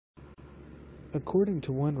According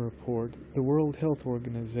to one report, the World Health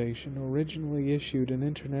Organization originally issued an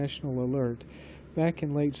international alert back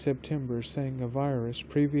in late September saying a virus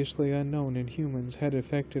previously unknown in humans had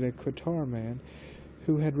affected a Qatari man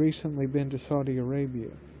who had recently been to Saudi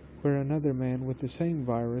Arabia, where another man with the same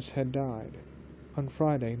virus had died. On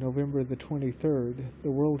Friday, November the 23rd,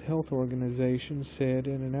 the World Health Organization said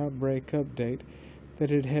in an outbreak update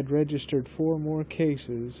that it had registered 4 more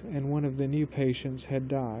cases and one of the new patients had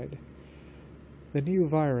died. The new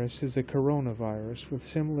virus is a coronavirus with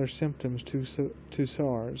similar symptoms to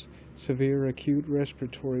SARS, Severe Acute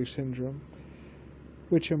Respiratory Syndrome,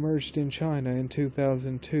 which emerged in China in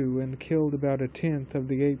 2002 and killed about 1/10 of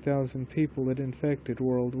the 8,000 people it infected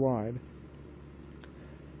worldwide.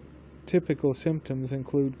 Typical symptoms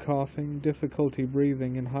include coughing, difficulty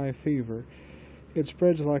breathing, and high fever. It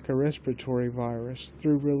spreads like a respiratory virus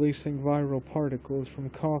through releasing viral particles from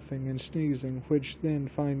coughing and sneezing, which then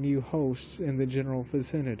find new hosts in the general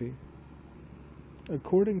vicinity.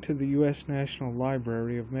 According to the U.S. National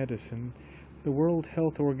Library of Medicine, the World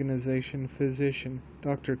Health Organization physician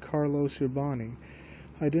Dr. Carlos Urbani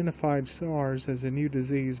identified SARS as a new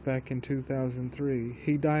disease back in 2003.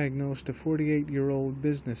 He diagnosed a 48-year-old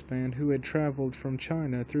businessman who had traveled from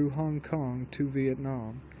China through Hong Kong to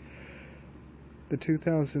Vietnam. The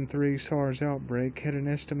 2003 SARS outbreak had an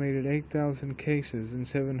estimated 8,000 cases and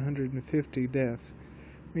 750 deaths,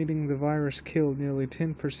 meaning the virus killed nearly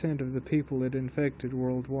 10% of the people it infected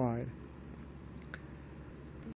worldwide.